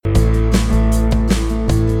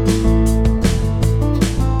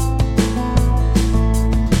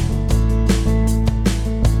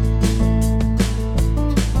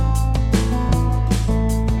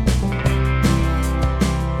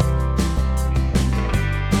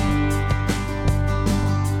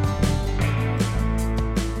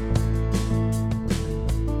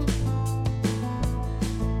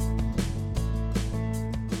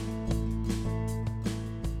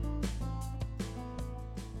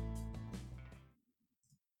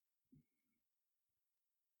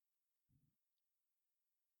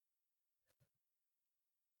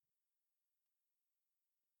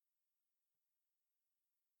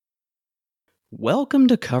Welcome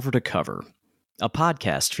to Cover, a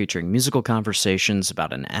podcast featuring musical conversations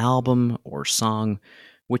about an album or song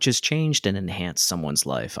which has changed and enhanced someone's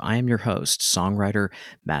life. I am your host, songwriter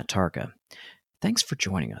Matt Tarka. Thanks for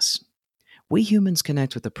joining us. We humans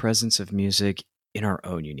connect with the presence of music in our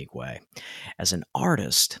own unique way. As an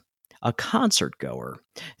artist, a concert goer,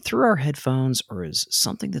 through our headphones, or as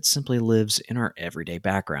something that simply lives in our everyday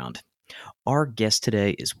background. Our guest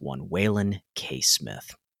today is one Waylon K.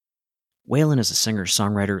 Smith. Waylon is a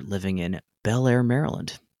singer-songwriter living in Bel Air,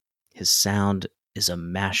 Maryland. His sound is a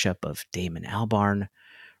mashup of Damon Albarn,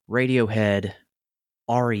 Radiohead,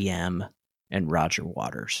 REM, and Roger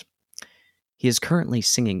Waters. He is currently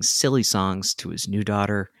singing silly songs to his new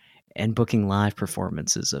daughter and booking live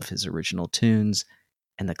performances of his original tunes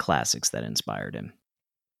and the classics that inspired him.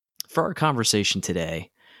 For our conversation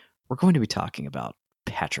today, we're going to be talking about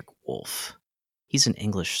Patrick Wolf. He's an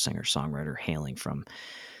English singer-songwriter hailing from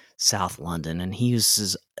South London, and he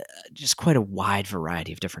uses just quite a wide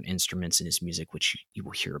variety of different instruments in his music, which you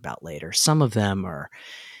will hear about later. Some of them are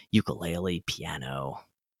ukulele, piano,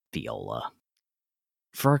 viola.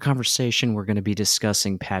 For our conversation, we're going to be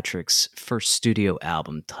discussing Patrick's first studio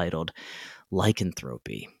album titled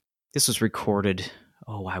Lycanthropy. This was recorded,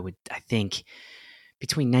 I think,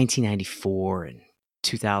 between 1994 and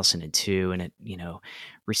 2002, and it,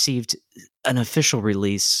 received an official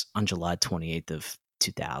release on July 28th of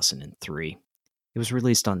 2003. It was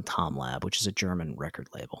released on Tom Lab, which is a German record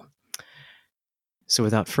label. So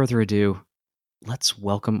without further ado, let's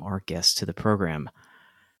welcome our guest to the program.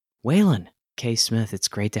 Waylon K. Smith, it's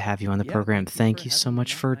great to have you on the program. Thank you so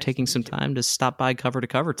much for taking some time to stop by Cover to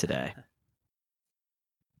Cover today.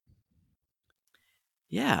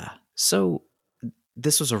 Yeah, so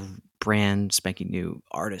this was a brand spanking new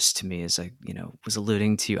artist to me, as I, was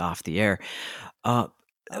alluding to off the air.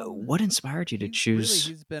 What inspired you to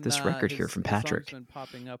choose this record here from Patrick? His song's been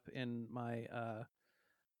popping up in my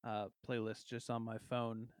playlist just on my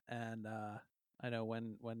phone, and I know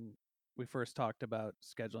when we first talked about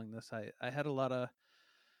scheduling this, I had a lot of.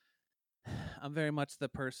 I'm very much the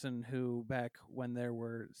person who, back when there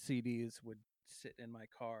were CDs, would sit in my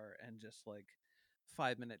car and just like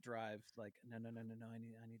 5-minute drive, like no,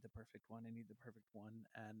 I need the perfect one,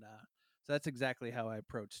 and so that's exactly how I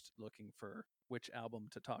approached looking for which album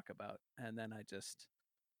to talk about, and then I just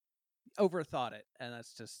overthought it, and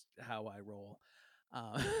that's just how I roll.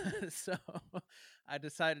 So I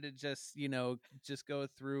decided to just go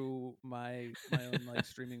through my own like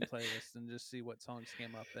streaming playlist and just see what songs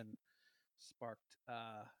came up, and sparked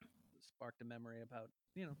a memory about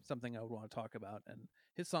something I would want to talk about. And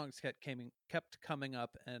his songs kept coming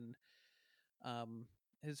up, and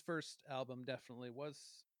his first album definitely was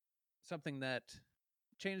something that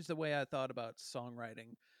changed the way I thought about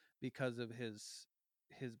songwriting, because of his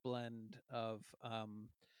blend of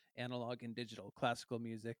analog and digital, classical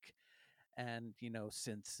music, and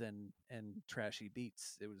synths and trashy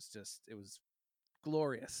beats. It was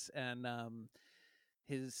glorious. And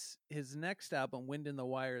his next album, Wind in the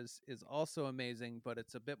Wires, is also amazing, but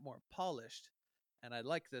it's a bit more polished. And I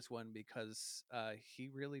like this one because he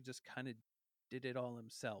really just kind of did it all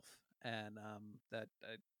himself, and that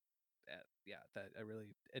I really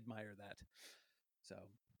admire that. So,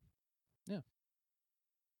 yeah.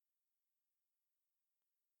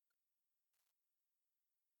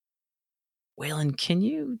 Waylon, can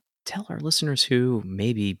you tell our listeners who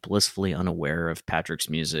may be blissfully unaware of Patrick's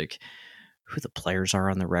music, who the players are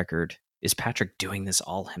on the record? Is Patrick doing this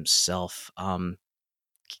all himself?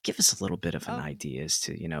 Give us a little bit of an idea as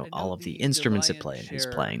to, all of the instruments at play and who's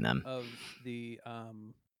playing them. Of the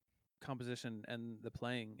composition and the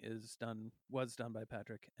playing was done by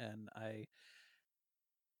Patrick, and I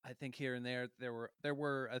think here and there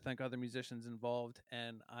were I think other musicians involved,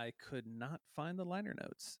 and I could not find the liner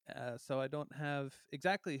notes, so I don't have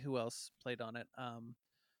exactly who else played on it.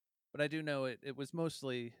 But I do know it was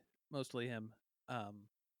mostly him.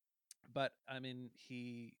 But I mean,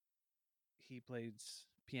 he plays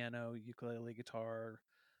piano, ukulele, guitar,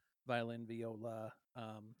 violin, viola.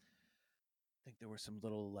 I think there were some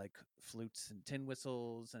little like flutes and tin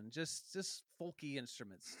whistles and just folky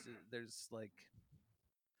instruments. There's like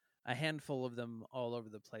a handful of them all over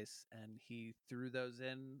the place, and he threw those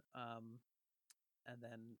in, and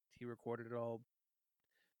then he recorded it all,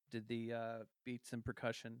 did the beats and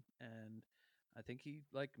percussion, and I think he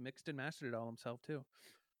like mixed and mastered it all himself too.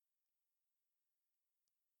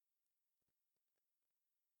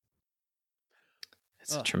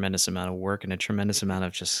 It's a tremendous amount of work and a tremendous amount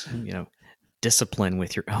of just, discipline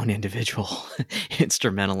with your own individual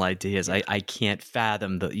instrumental ideas. I can't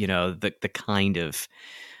fathom the kind of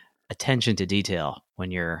attention to detail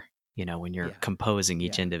when you're when you're Yeah, composing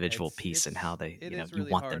each yeah. individual piece and how they, It is you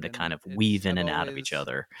really want them hard, to and kind of it's weave in I've and out of each always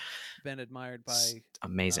other. been admired It's by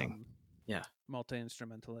amazing. um, Yeah.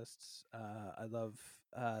 multi-instrumentalists. I love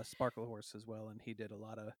Sparkle Horse as well, and he did a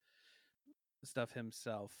lot of stuff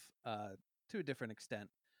himself to a different extent.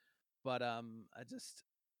 But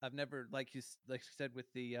I've never, like you said,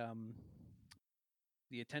 with the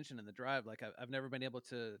attention and the drive. Like I've never been able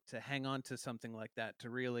to hang on to something like that. To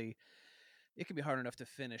really, it can be hard enough to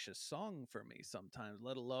finish a song for me sometimes.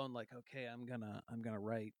 Let alone like, okay, I'm gonna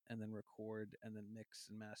write and then record and then mix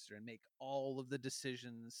and master and make all of the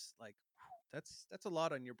decisions. Like that's a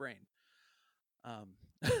lot on your brain. Um,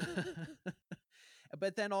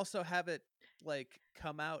 but then also have it like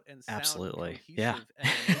come out and sound Absolutely. Yeah. cohesive and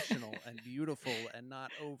emotional and beautiful and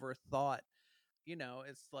not overthought.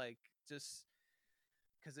 It's like just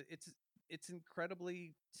because it's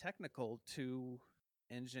incredibly technical to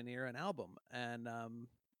engineer an album, and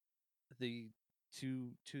the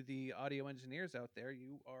to the audio engineers out there,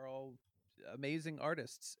 you are all amazing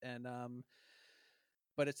artists, and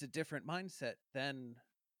but it's a different mindset than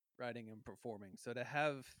writing and performing. So to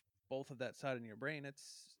have both of that side in your brain,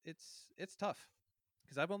 it's tough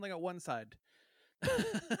because I've only got one side.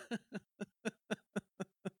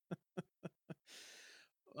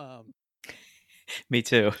 um, Me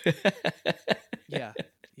too. yeah,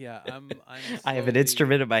 yeah. I'm I have an slowly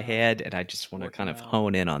instrument in my hand and I just want to kind working of on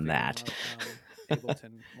hone in on figuring that. out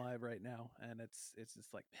Ableton Live right now, and it's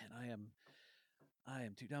just like, man, I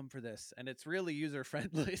am too dumb for this, and it's really user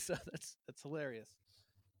friendly, so that's hilarious.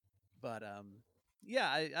 But yeah,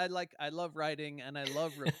 I love writing and I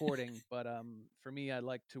love recording, but for me, I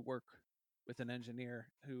like to work with an engineer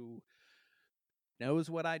who knows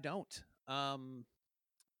what I don't, and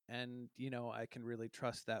I can really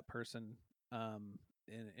trust that person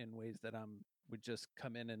in ways that would just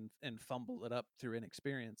come in and fumble it up through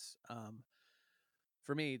inexperience.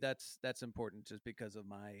 For me, that's important just because of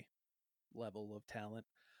my level of talent.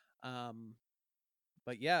 Um,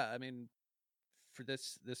 but yeah, I mean, for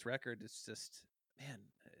this record, it's just, man,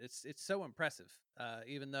 it's so impressive.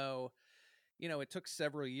 Even though it took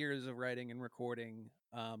several years of writing and recording.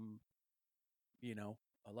 You know,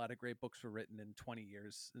 a lot of great books were written in 20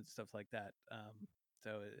 years and stuff like that.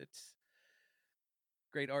 So it's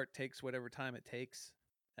great. Art takes whatever time it takes,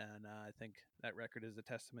 and I think that record is a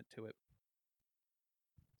testament to it.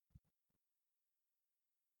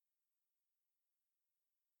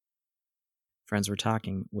 Friends, we're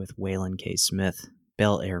talking with Waylon K. Smith,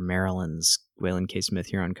 Bel Air, Maryland's Waylon K. Smith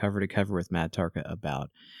here on Cover to Cover with Matt Tarka about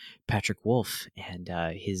Patrick Wolf and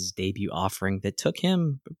his debut offering that took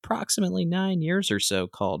him approximately 9 years or so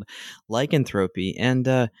called Lycanthropy. And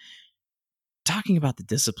talking about the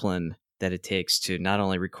discipline that it takes to not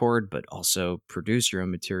only record but also produce your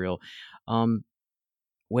own material. Um,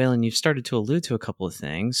 Waylon, you've started to allude to a couple of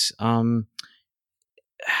things.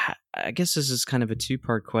 I guess this is kind of a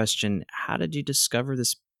two-part question. How did you discover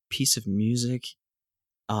this piece of music?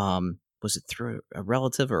 Was it through a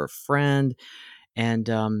relative or a friend? And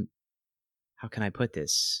how can I put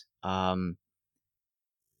this? Let's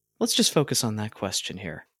just focus on that question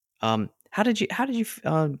here. How did you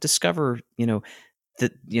discover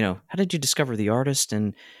how did you discover the artist,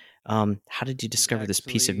 and how did you It was discover this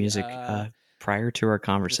piece of actually music prior to our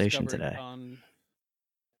conversation discovered today? on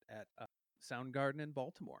at Soundgarden in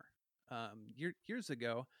Baltimore years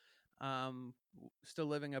ago. Still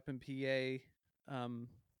living up in PA.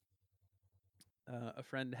 A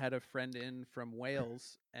friend had a friend in from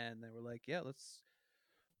Wales, and they were like, "Yeah, let's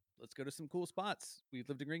go to some cool spots." We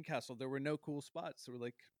lived in Greencastle. There were no cool spots. So we're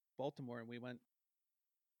like Baltimore, and we went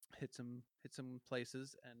hit some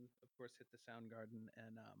places, and of course hit the Soundgarden.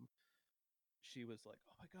 And she was like,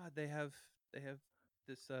 "Oh my God, they have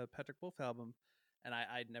this Patrick Wolf album," and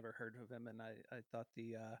I'd never heard of him, and I thought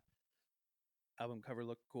the album cover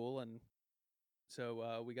looked cool, and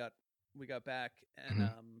so we got back, and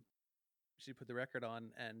Mhm. she put the record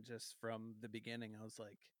on, and just from the beginning, I was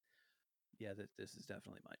like, "Yeah, this is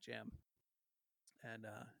definitely my jam." And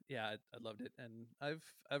yeah, I loved it, and I've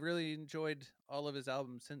really enjoyed all of his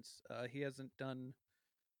albums since. He hasn't done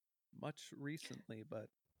much recently, but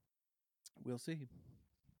we'll see.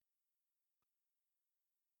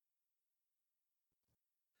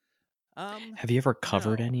 Have you ever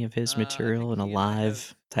covered No. any of his I think material in a he and I have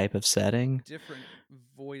live type of setting? different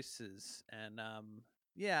voices, and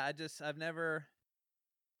yeah, I've never.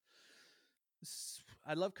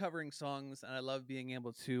 I love covering songs, and I love being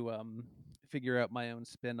able to figure out my own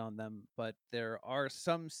spin on them. But there are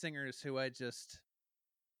some singers who I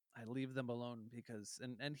leave them alone because,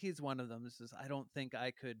 and he's one of them. This is I don't think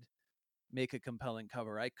I could make a compelling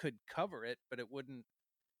cover. I could cover it, but it wouldn't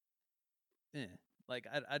like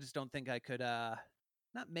I just don't think I could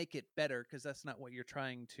not make it better, because that's not what you're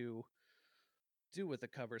trying to do with a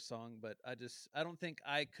cover song, but I don't think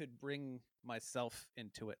I could bring myself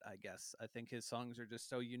into it, I guess. I think his songs are just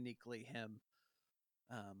so uniquely him.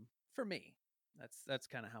 For me. That's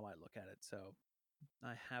kind of how I look at it. So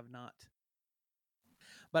I have not,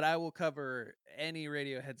 but I will cover any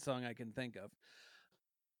Radiohead song I can think of.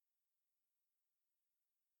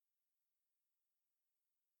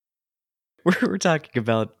 We're talking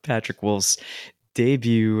about Patrick Wolf's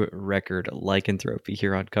debut record, Lycanthropy,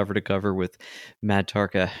 here on Cover to Cover with Matt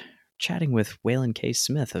Tarka, chatting with Waylon K.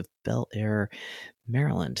 Smith of Bel Air,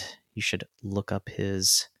 Maryland. You should look up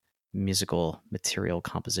his musical material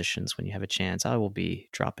compositions when you have a chance. I will be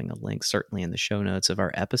dropping a link certainly in the show notes of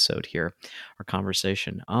our episode here, our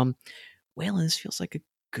conversation. Waylon, this feels like a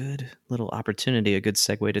good little opportunity, a good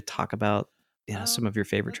segue to talk about some of your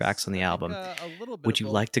favorite tracks on the album. A little bit would of you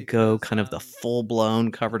both, like to go because, kind of the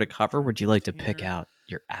full-blown cover to cover? Or would you like to pick here out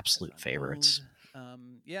your as absolute I'm favorites? old.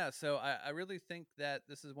 Yeah, so I really think that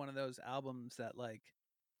this is one of those albums that, like,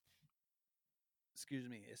 excuse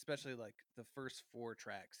me, especially like the first 4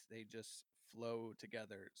 tracks, they just flow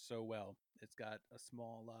together so well. It's got a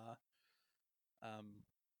small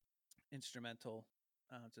instrumental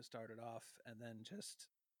to start it off, and then just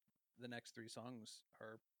the next 3 songs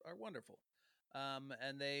are wonderful.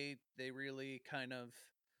 And they really kind of,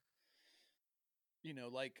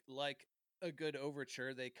 like a good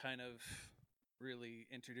overture, they kind of really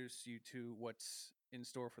introduce you to what's in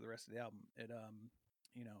store for the rest of the album. It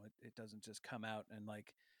doesn't just come out and,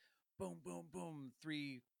 like, boom boom boom,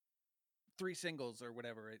 three singles or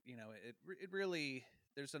whatever. It really,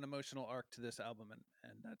 there's an emotional arc to this album,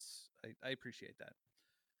 and I appreciate that.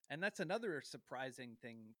 And that's another surprising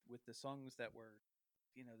thing with the songs that were,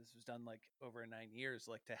 this was done like over 9 years,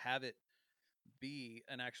 like, to have it be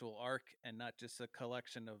an actual arc and not just a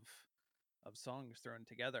collection of songs thrown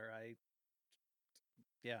together.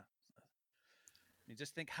 Yeah, you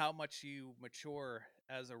just think how much you mature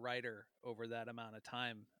as a writer over that amount of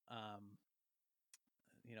time.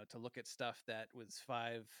 To look at stuff that was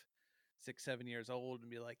 5, 6, 7 years old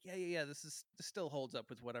and be like, yeah, this still holds up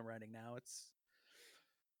with what I'm writing now.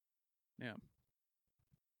 Yeah,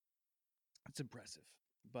 it's impressive.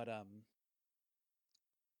 But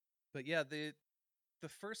yeah, the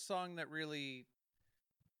first song that really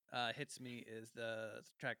hits me is the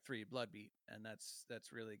track 3, Bloodbeat, and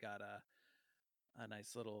that's really got a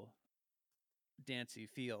nice little dancey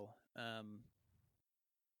feel. And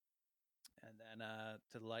then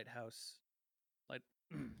to the Lighthouse, light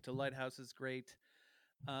to Lighthouse is great.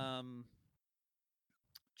 Childcatcher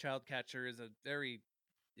is a very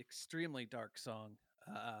extremely dark song,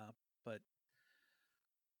 but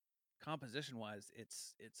composition wise,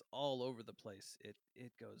 it's all over the place. It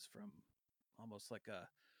goes from almost like a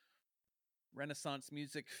Renaissance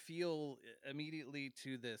music feel immediately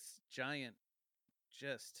to this giant,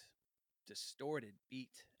 just distorted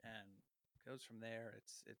beat, and goes from there.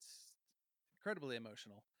 It's incredibly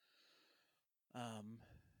emotional.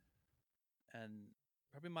 And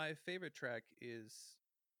probably my favorite track is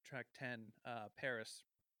track 10, Paris,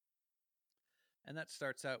 and that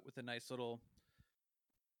starts out with a nice little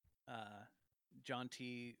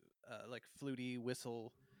jaunty, like fluty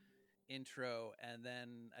whistle intro, and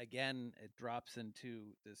then again it drops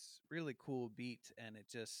into this really cool beat, and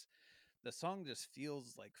the song just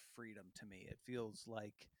feels like freedom to me. It feels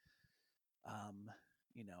like, um,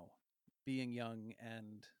 you know, being young,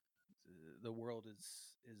 and the world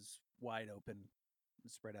is wide open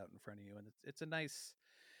and spread out in front of you, and it's a nice.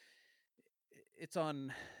 It's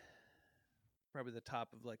on probably the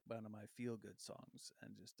top of, like, one of my feel good songs,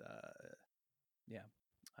 and just yeah,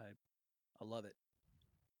 I love it.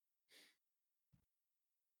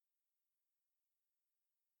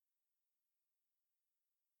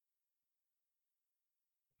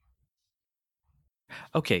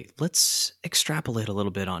 Okay, let's extrapolate a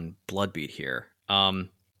little bit on Bloodbeat here.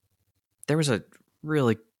 There was a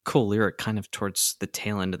really cool lyric kind of towards the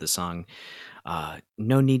tail end of the song.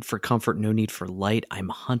 No need for comfort, no need for light. I'm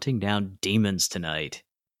hunting down demons tonight.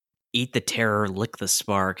 Eat the terror, lick the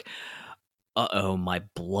spark. Uh-oh, my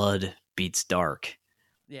blood beats dark.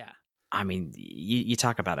 Yeah. I mean, you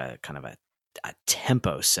talk about a kind of a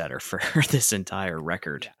tempo setter for this entire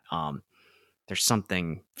record. Yeah. There's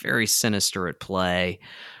something very sinister at play.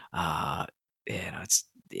 It's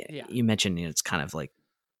Yeah. you mentioned it's kind of like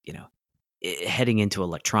heading into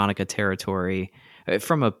electronica territory.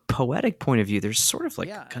 From a poetic point of view, there's sort of like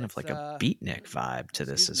kind of like a beatnik vibe to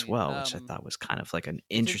this as well, which I thought was kind of like an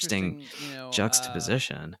interesting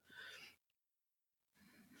juxtaposition.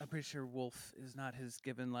 I'm pretty sure Wolf is not his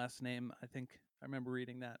given last name. I think I remember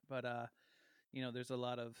reading that, but there's a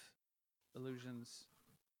lot of allusions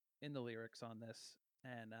in the lyrics on this,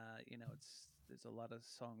 and there's a lot of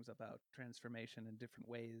songs about transformation in different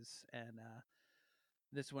ways, and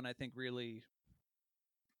this one I think really,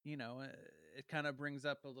 it kind of brings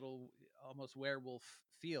up a little almost werewolf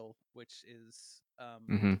feel, which is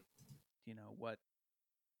Hmm. what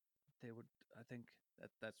they would. I think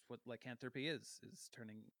that's what lycanthropy is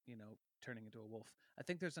turning into a wolf. I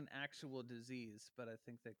think there's an actual disease, but I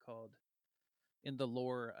think they called in the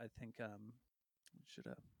lore. I think should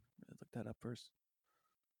have look that up first.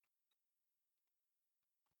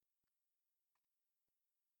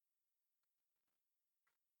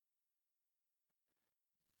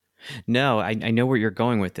 No, I know where you're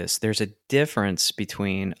going with this. There's a difference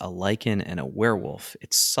between a lichen and a werewolf.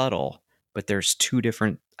 It's subtle, but there's two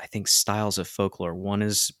different, I think, styles of folklore. One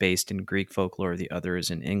is based in Greek folklore, the other is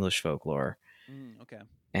in English folklore. Okay.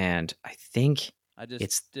 And I think I just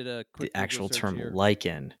it's did a the quick Google actual search term here.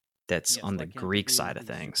 lichen that's Yes, on the Greek lycanthropy is side of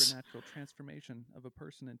the things. supernatural transformation of a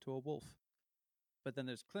person into a wolf. But then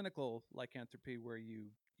there's clinical lycanthropy where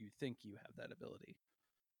you think you have that ability.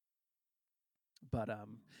 But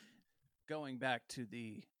going back to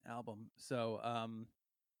the album, so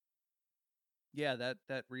yeah,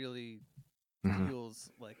 that really feels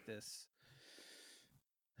like this.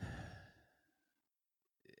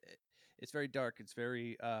 It's very dark. It's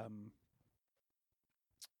very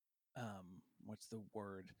what's the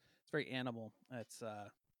word? It's very animal. It's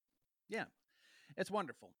yeah, it's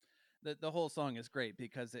wonderful. The whole song is great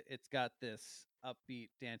because it's got this upbeat,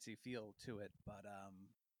 dancey feel to it, but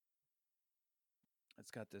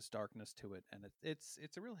it's got this darkness to it, and it's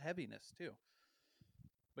a real heaviness too.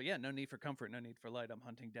 But yeah, no need for comfort, no need for light. I'm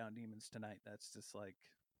hunting down demons tonight. That's just like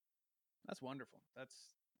that's wonderful.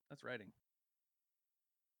 That's writing.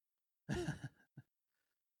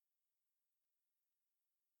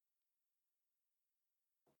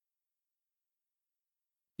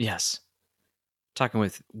 Yes. Talking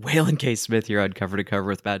with Waylon K. Smith here on Cover to Cover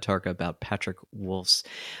with Matt Tarka about Patrick Wolf's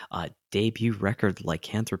debut record,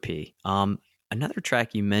 Lycanthropy. Another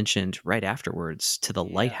track you mentioned right afterwards, To the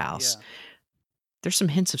Lighthouse. Yeah. There's some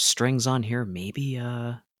hints of strings on here. Maybe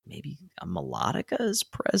a melodica is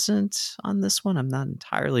present on this one. I'm not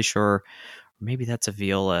entirely sure. Maybe that's a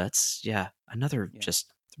viola. It's another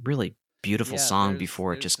just really beautiful song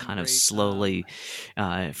before it just kind of slowly,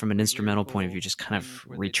 from an instrumental point of view, just kind of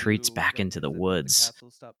retreats back into the woods. The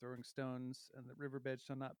castle stop throwing stones, and the riverbed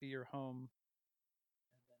shall not be your home.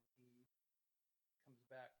 And then he comes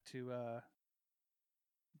back to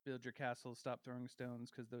build your castle, stop throwing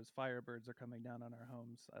stones, because those firebirds are coming down on our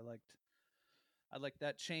homes. I liked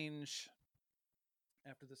that change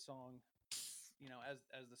after the song.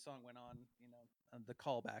 As the song went on, the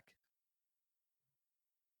callback.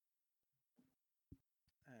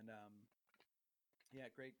 And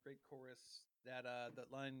great chorus. That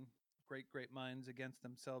line, great minds against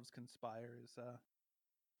themselves conspire, is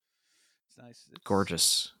it's nice. It's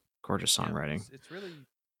gorgeous songwriting. It's really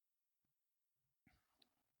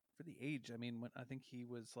for the age. I mean, when I think he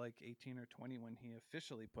was like 18 or 20 when he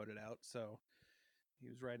officially put it out, so he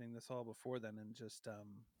was writing this all before then, and just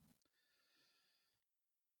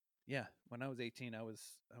when I was 18, I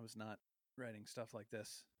was not writing stuff like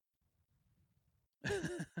this.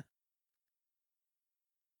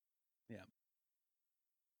 Yeah.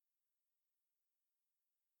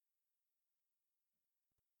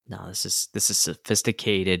 No, this is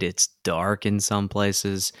sophisticated. It's dark in some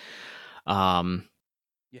places.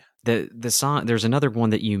 The song, there's another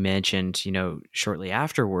one that you mentioned, shortly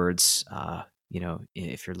afterwards,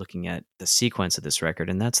 if you're looking at the sequence of this record,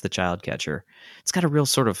 and that's The Child Catcher. It's got a real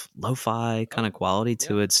sort of lo-fi kind of quality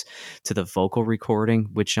to to the vocal recording,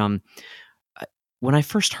 which when I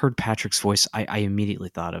first heard Patrick's voice, I immediately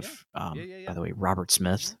thought of by the way, Robert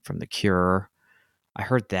Smith from The Cure. I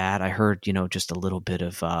heard that. I heard, just a little bit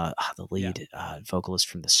of the lead vocalist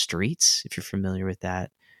from The Streets, if you're familiar with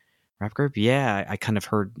that rap group. Yeah, I kind of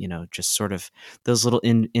heard, just sort of those little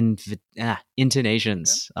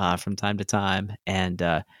intonations from time to time. And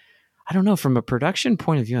I don't know, from a production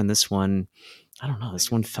point of view on this one, I don't know,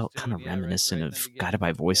 this one felt kind of reminiscent of Guided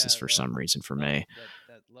by Voices for some reason for me.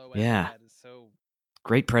 That low end of that is so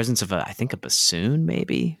great presence of I think a bassoon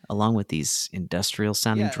maybe, along with these industrial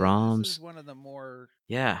sounding drums. This is one of the more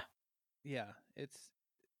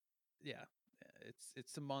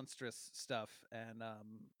it's some monstrous stuff, and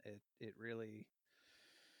it really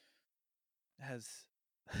has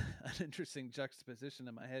an interesting juxtaposition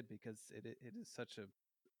in my head because it is such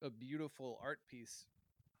a beautiful art piece,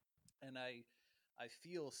 and I I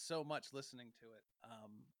feel so much listening to it.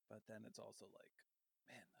 But then it's also like,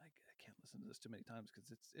 man, I can't listen to this too many times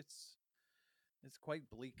because it's quite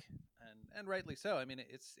bleak, and rightly so. I mean,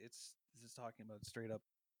 it's this is talking about straight up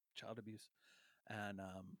child abuse, and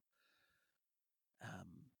um,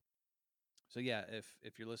 so yeah,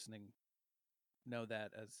 if you're listening, know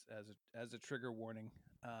that as a trigger warning.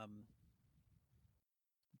 Um,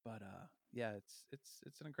 but yeah,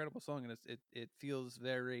 it's an incredible song, and it feels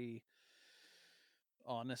very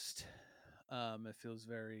honest. It feels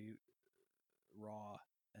very raw,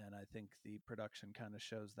 and I think the production kind of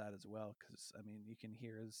shows that as well. Because I mean, you can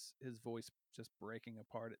hear his voice just breaking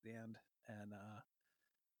apart at the end, and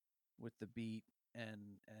with the beat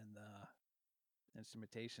and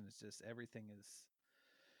instrumentation, it's just everything is.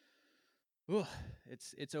 Ooh,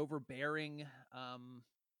 it's overbearing.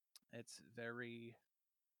 It's very.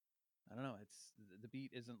 I don't know. It's the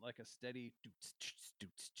beat isn't like a steady,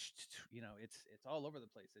 you know. It's all over the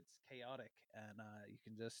place. It's chaotic, and you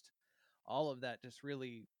can just all of that just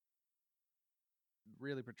really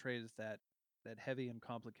portrays that heavy and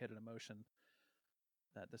complicated emotion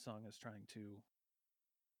that the song is trying to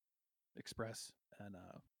express. And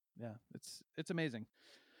yeah, it's amazing.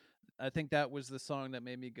 I think that was the song that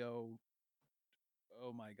made me go,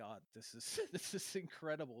 oh my god, this is this is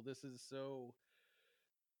incredible. This is so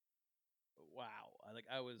wow.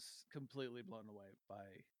 I was completely blown away by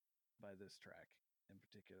this track in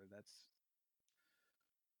particular. That's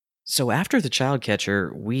So after the child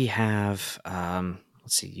catcher, we have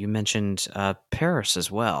let's see, you mentioned Paris as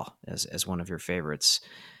well as one of your favorites.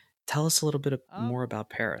 Tell us a little bit more um about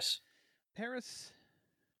Paris. Paris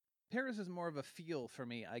Paris is more of a feel for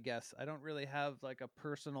me, I guess. I don't really have like a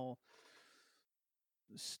personal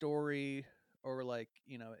story, or like,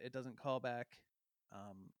 it doesn't call back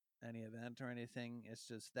um any event or anything. It's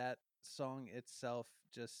just that song itself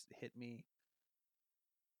just hit me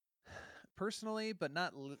personally, but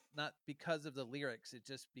not because of the lyrics. It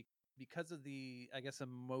just because of the, I guess,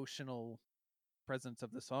 emotional presence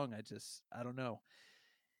of the song. I don't know.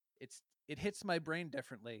 It hits my brain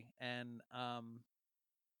differently, and I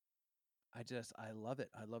love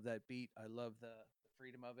it. I love that beat. I love the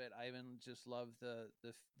freedom of it. I even just love the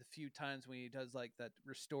few times when he does like that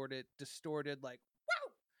distorted, like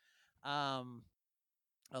wow.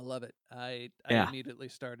 I love it. I Yeah. immediately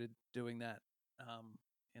started doing that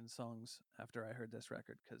in songs after I heard this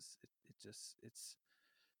record, because it's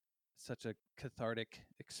such a cathartic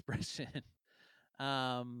expression.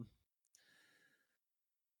 um,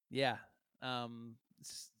 yeah. Um,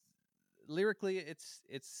 lyrically, it's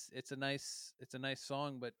a nice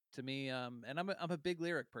song, but to me, and I'm a big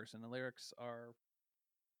lyric person. The lyrics are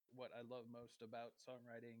what I love most about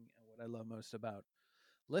songwriting and what I love most about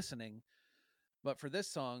listening. But for this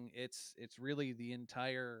song, it's really the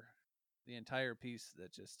entire piece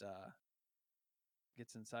that just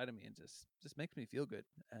gets inside of me and just makes me feel good.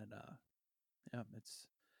 And yeah, it's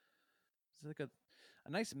like a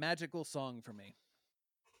nice magical song for me.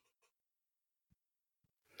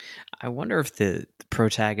 I wonder if the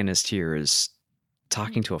protagonist here is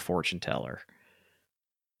talking to a fortune teller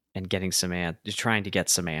and getting trying to get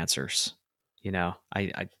some answers.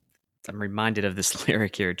 I'm reminded of this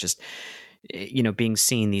lyric here, just being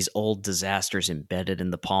seen these old disasters embedded in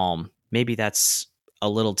the palm. Maybe that's a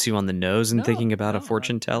little too on the nose in No, thinking about a no,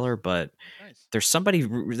 fortune teller, but that's nice. there's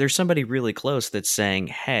somebody really close that's saying,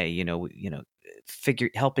 "Hey,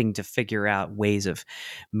 helping to figure out ways of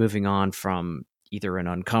moving on from either an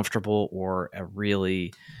uncomfortable or a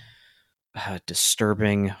really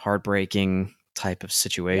disturbing, heartbreaking type of Yeah, I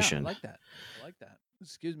situation." like that. I like that.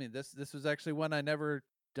 Excuse me. This was actually one I never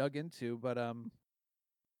dug into, but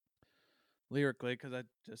lyrically, because I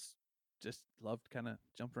just loved kind of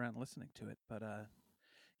jumping around listening to it. But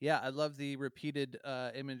yeah, I love the repeated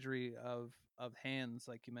imagery of hands,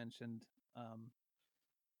 like you mentioned. Um,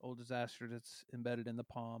 Old disaster that's embedded in the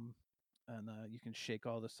palm, and you can shake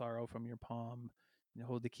all the sorrow from your palm. You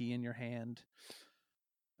hold the key in your hand.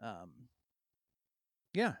 Um,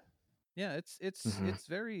 yeah, yeah. Hmm. It's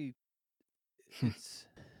very it's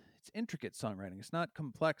it's intricate songwriting. It's not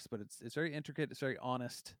complex, but it's very intricate. It's very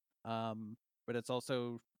honest. But it's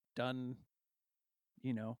also done.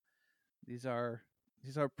 You know, these are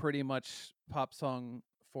these are pretty much pop song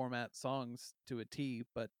format songs to a T,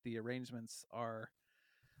 but the arrangements are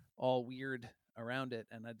all weird around it,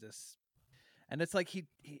 and it's like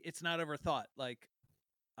it's not overthought. Like,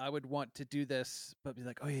 I would want to do this, but be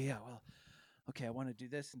like, oh yeah, well, okay, I want to do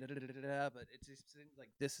this and da da da da da. But it just seems like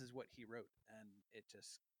this is what he wrote, and it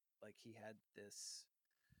just like he had this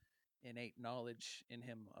innate knowledge in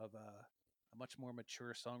him of a much more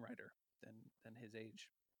mature songwriter than his age.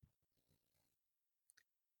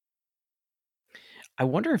 I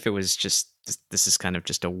wonder if it was just this is kind of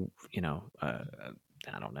just a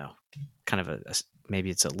I don't know, kind of maybe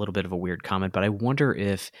it's a little bit of a weird comment, but I wonder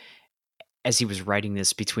if as he was writing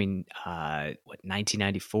this between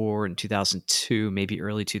 1994 and 2002, maybe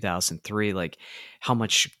early 2003, like how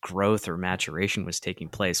much growth or maturation was taking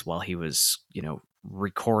place while he was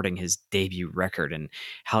recording his debut record, and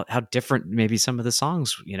how different maybe some of the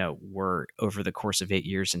songs were over the course of 8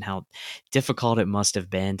 years, and how difficult it must have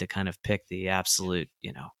been to kind of pick the absolute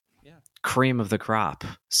Yeah. cream of the crop,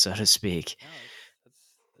 so to speak. No,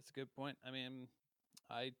 that's a good point. I mean,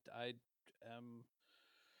 I am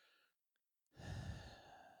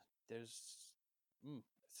there's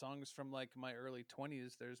songs from like my early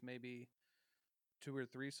 20s. There's maybe 2 or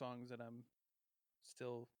 3 songs that I'm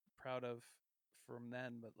still proud of from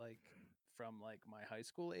then, but like from like my high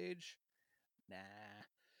school age, nah.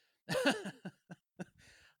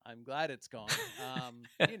 I'm glad it's gone.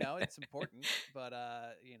 It's important, but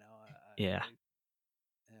Yeah,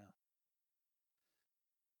 yeah,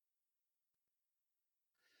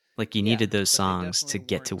 like you yeah, needed those but they songs definitely to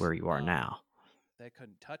get to weren't. where you are now. They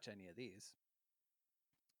couldn't touch any of these.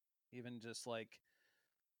 Even just like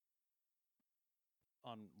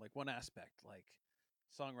on like one aspect, like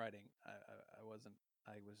songwriting, I wasn't.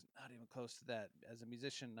 I was not even close to that. As a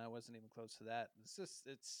musician, I wasn't even close to that.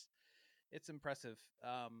 It's impressive.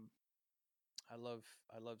 I love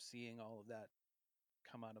seeing all of that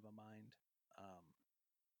come out of a mind. Um,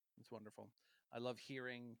 it's wonderful. I love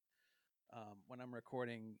hearing when I'm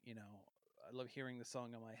recording. I love hearing the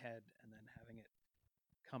song in my head and then having it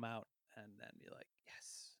come out and then be like,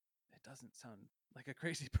 yes, it doesn't sound like a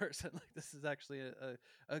crazy person. Like this is actually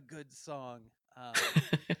a good song.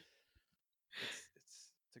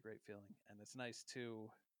 It's a great feeling, and it's nice to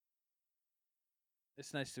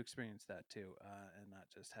experience that too, and not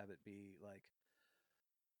just have it be like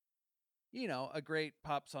a great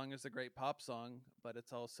pop song is a great pop song, but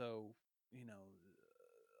it's also you know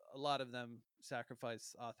a lot of them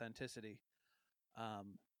sacrifice authenticity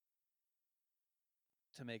um,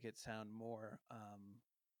 to make it sound more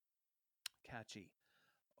catchy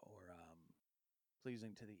or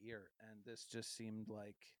pleasing to the ear. And this just seemed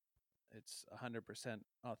like it's 100%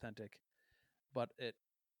 authentic, but it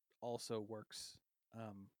also works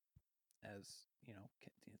um, as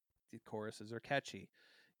the choruses are catchy.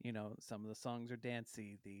 Some of the songs are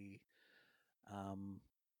dancey. Um,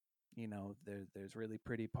 there's really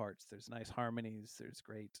pretty parts. There's nice harmonies. There's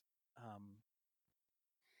great um,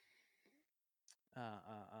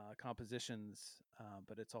 compositions,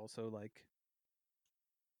 but it's also like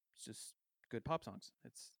it's just good pop songs.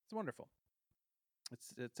 It's wonderful.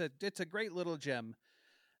 It's a great little gem,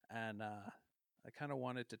 and I kind of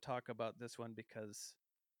wanted to talk about this one because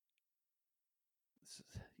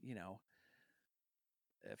you know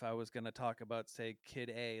if I was going to talk about say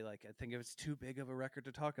Kid A, like I think it was too big of a record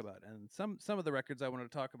to talk about, and some of the records I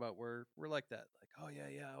wanted to talk about were like that, like oh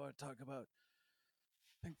yeah I want to talk about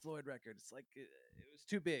Pink Floyd record. It's like it was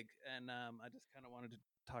too big, and I just kind of wanted to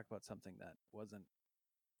talk about something that wasn't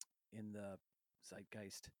in the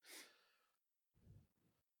zeitgeist.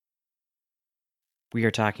 We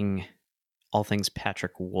are talking all things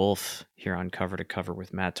Patrick Wolf here on Cover to Cover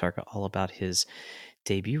with Matt Tarka, all about his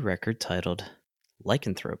debut record titled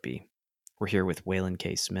Lycanthropy. We're here with Waylon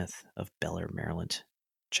K. Smith of Bel Air, Maryland.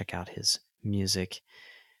 Check out his music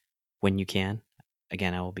when you can.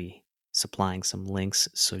 Again, I will be supplying some links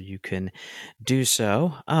so you can do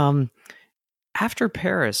so. After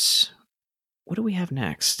Paris, what do we have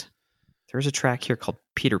next? There's a track here called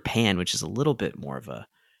Peter Pan, which is a little bit more of a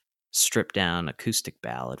stripped down acoustic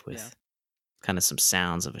ballad with kind of some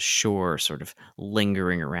sounds of a shore sort of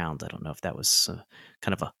lingering around. I don't know if that was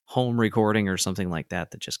kind of a home recording or something like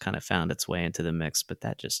that just kind of found its way into the mix, but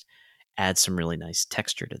that just adds some really nice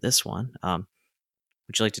texture to this one. Would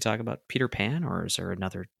you like to talk about Peter Pan, or is there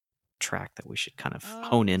another track that we should kind of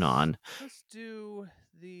hone in on? Let's do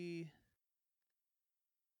the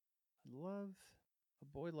Love a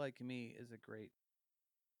Boy Like Me is a great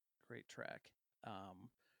track.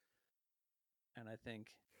 And I think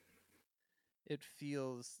it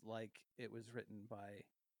feels like it was written by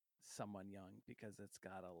someone young because it's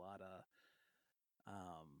got a lot of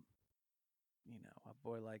um a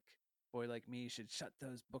boy like me should shut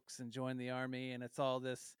those books and join the army, and it's all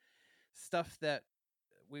this stuff that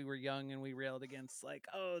we were young and we railed against, like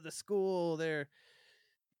oh the school they're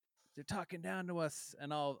talking down to us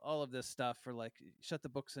and all of this stuff, for like shut the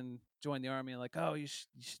books and join the army, like oh you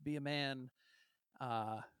should be a man,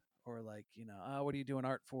 uh or like oh what are you doing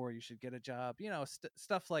art for, you should get a job,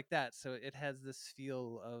 stuff like that. So it has this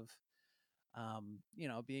feel of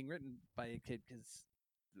being written by a kid because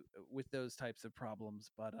with those types of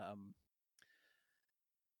problems.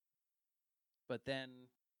 But then,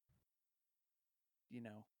 you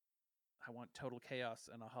know, I want total chaos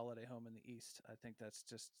and a holiday home in the East. I think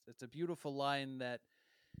it's a beautiful line that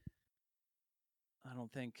I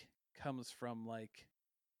don't think comes from like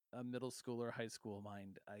a middle school or high school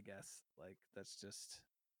mind, I guess. Like that's just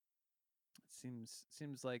it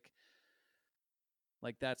seems like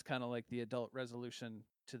that's kind of like the adult resolution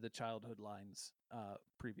to the childhood lines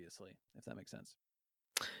previously, if that makes sense.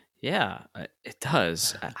 Yeah, it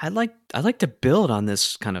does. I like to build on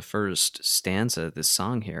this kind of first stanza of this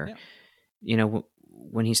song here. Yeah. You know,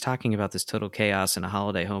 when he's talking about this total chaos in a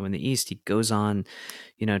holiday home in the East, he goes on,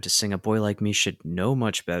 you know, to sing, "A boy like me should know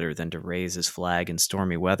much better than to raise his flag in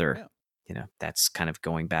stormy weather." Yeah. You know, that's kind of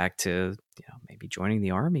going back to, you know, maybe joining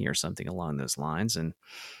the army or something along those lines, and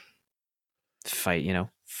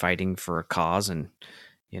fighting for a cause, and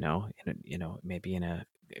maybe in a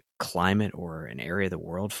climate or an area of the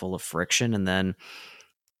world full of friction. And then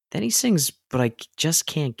he sings, "But I just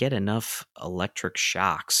can't get enough electric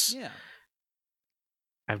shocks." Yeah.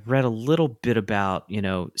 I've read a little bit about, you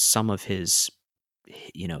know, some of his,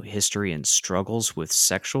 you know, history and struggles with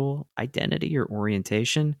sexual identity or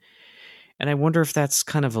orientation, and I wonder if that's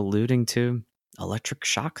kind of alluding to electric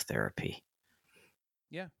shock therapy.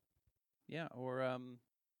 Yeah. Yeah. Or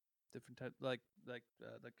different type like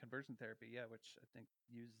conversion therapy, yeah, which I think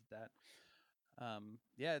uses that.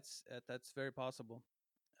 Yeah, it's that's very possible.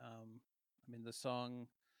 I mean, the song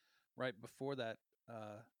right before that,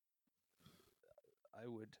 uh, I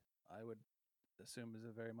would assume is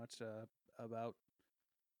a very much about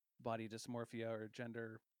body dysmorphia or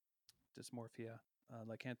gender dysmorphia,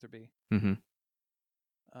 lycanthropy. Mm-hmm.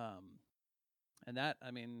 Um, and that, I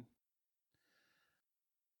mean,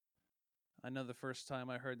 I know the first time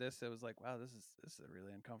I heard this, it was like, wow, this is a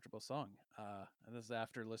really uncomfortable song. And this is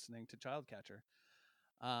after listening to Childcatcher.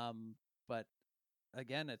 But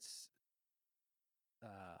again, it's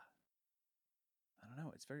I don't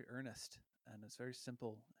know, it's very earnest and it's very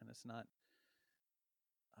simple and it's not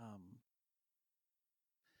um,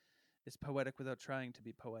 it's poetic without trying to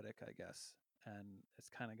be poetic, I guess. And it's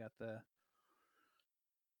kind of got the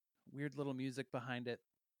weird little music behind it.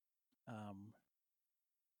 Um,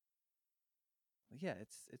 yeah,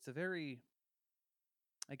 it's a very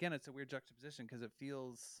again, it's a weird juxtaposition because it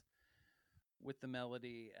feels with the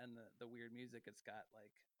melody and the weird music, it's got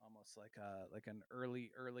like almost like an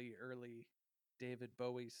early David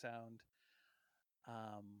Bowie sound.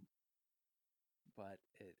 Um, but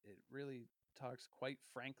it really talks quite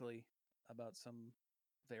frankly about some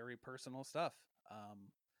very personal stuff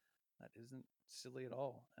that isn't silly at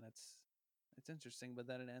all, and it's interesting. But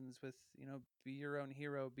then it ends with, you know, be your own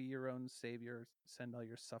hero, be your own savior, send all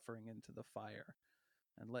your suffering into the fire,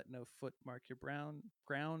 and let no foot mark your brown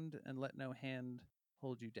ground, and let no hand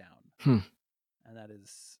hold you down. Hmm. And that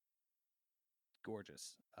is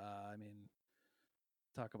gorgeous. I mean,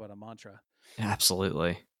 talk about a mantra.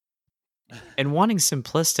 Absolutely. And wanting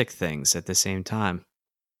simplistic things at the same time.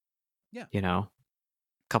 Yeah. You know,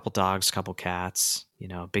 couple dogs, couple cats, you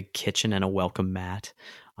know, a big kitchen and a welcome mat.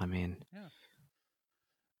 I mean, Yeah.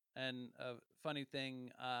 And a funny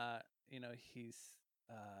thing, you know, he's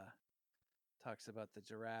uh, talks about the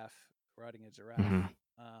giraffe, riding a giraffe. mhm.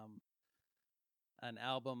 Um, an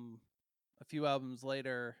album, a few albums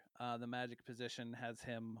later, the Magic Position has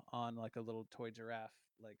him on like a little toy giraffe,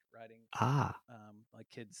 like riding, Ah, like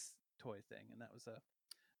kids' toy thing, and that was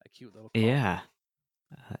a cute little callback. yeah,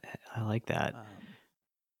 I like that.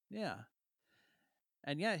 Yeah,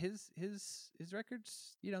 and yeah, his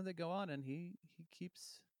records, you know, they go on, and he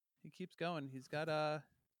keeps going. He's got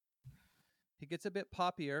he gets a bit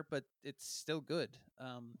poppier, but it's still good.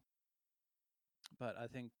 But I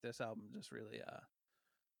think this album just really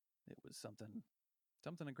it was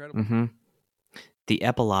something incredible. Hmm. The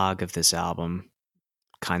epilogue of this album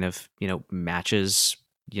kind of, you know, matches,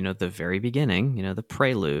 you know, the very beginning, you know, the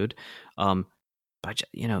prelude. But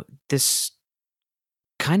you know, this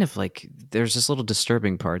kind of like there's this little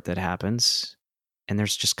disturbing part that happens, and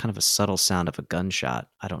there's just kind of a subtle sound of a gunshot.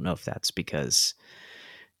 I don't know if that's because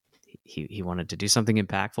he wanted to do something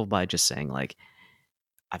impactful by just saying like,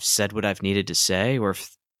 I've said what I've needed to say, or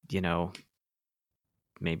if, you know,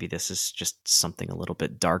 maybe this is just something a little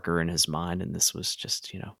bit darker in his mind, and this was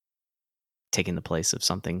just, you know, taking the place of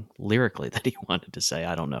something lyrically that he wanted to say.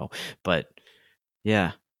 I don't know, but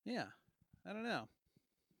yeah, Yeah, I don't know.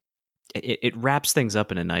 it wraps things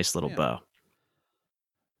up in a nice little Yeah, bow.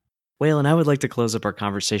 Waylon, I would like to close up our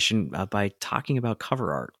conversation by talking about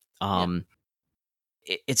cover art.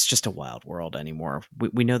 yeah, It's just a wild world anymore.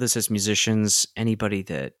 We know this as musicians. Anybody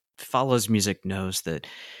that follows music knows that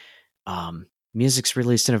music's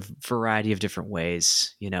released in a variety of different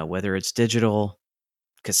ways, whether it's digital,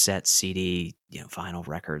 cassette, CD, vinyl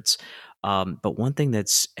records. But one thing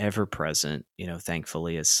that's ever present,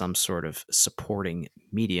 thankfully, is some sort of supporting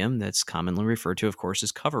medium that's commonly referred to, of course,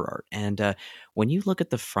 as cover art. And when you look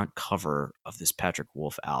at the front cover of this Patrick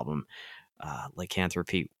Wolf album,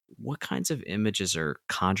 Lycanthropy, what kinds of images are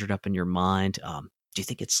conjured up in your mind? Do you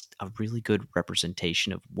think it's a really good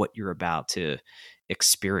representation of what you're about to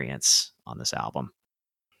experience on this album?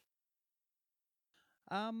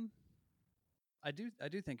 I do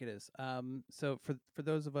think it is. So for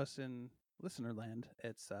those of us in listener land,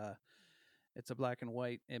 it's a black and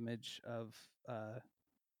white image of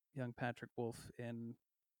young Patrick Wolf in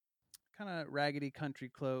kind of raggedy country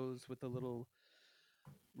clothes with a little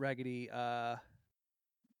raggedy or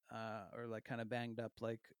like kind of banged up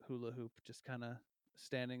like hula hoop, just kind of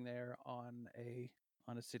standing there on a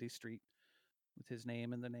city street with his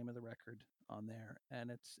name and the name of the record on there, and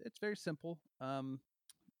it's very simple.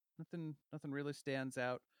 Nothing really stands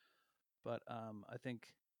out, but I think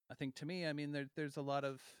to me, I mean, there's a lot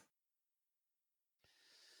of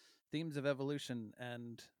themes of evolution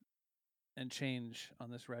and change on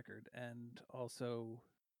this record, and also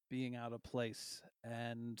being out of place,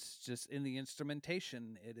 and just in the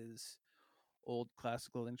instrumentation, it is old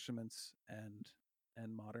classical instruments and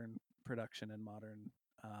modern production and modern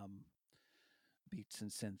um, beats and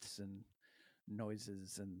synths and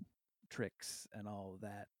noises and tricks and all of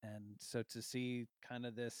that. And so to see kind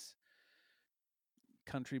of this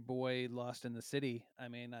country boy lost in the city, I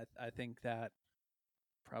mean, I think that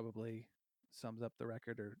probably sums up the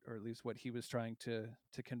record, or at least what he was trying to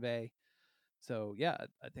convey. So yeah,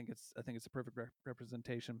 I think it's a perfect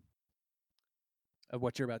representation of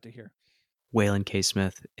what you're about to hear. Waylon K.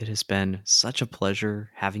 Smith, it has been such a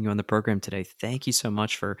pleasure having you on the program today. Thank you so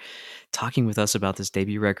much for talking with us about this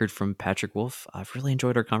debut record from Patrick Wolf. I've really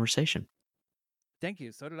enjoyed our conversation. Thank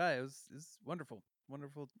you. So did I. It was wonderful,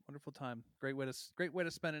 wonderful time. Great way to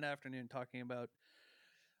spend an afternoon talking about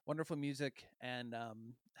wonderful music and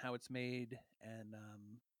how it's made. And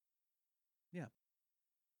yeah,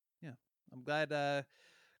 yeah. I'm glad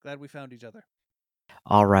we found each other.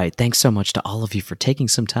 All right. Thanks so much to all of you for taking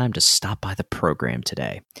some time to stop by the program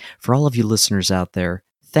today. For all of you listeners out there,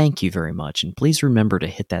 thank you very much. And please remember to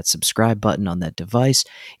hit that subscribe button on that device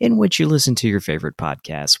in which you listen to your favorite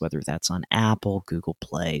podcasts, whether that's on Apple, Google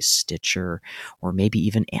Play, Stitcher, or maybe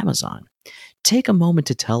even Amazon. Take a moment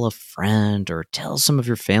to tell a friend or tell some of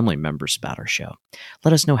your family members about our show.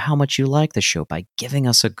 Let us know how much you like the show by giving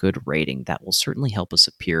us a good rating. That will certainly help us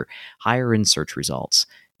appear higher in search results.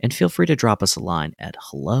 And feel free to drop us a line at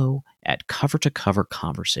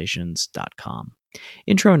hello@covertocoverconversations.com.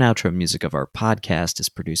 Intro and outro music of our podcast is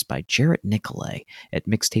produced by Jarrett Nicolay at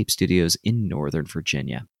Mixtape Studios in Northern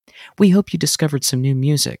Virginia. We hope you discovered some new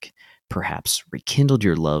music, perhaps rekindled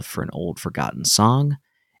your love for an old forgotten song,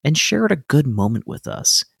 and shared a good moment with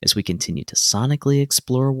us as we continue to sonically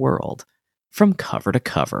explore a world from cover to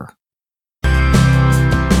cover.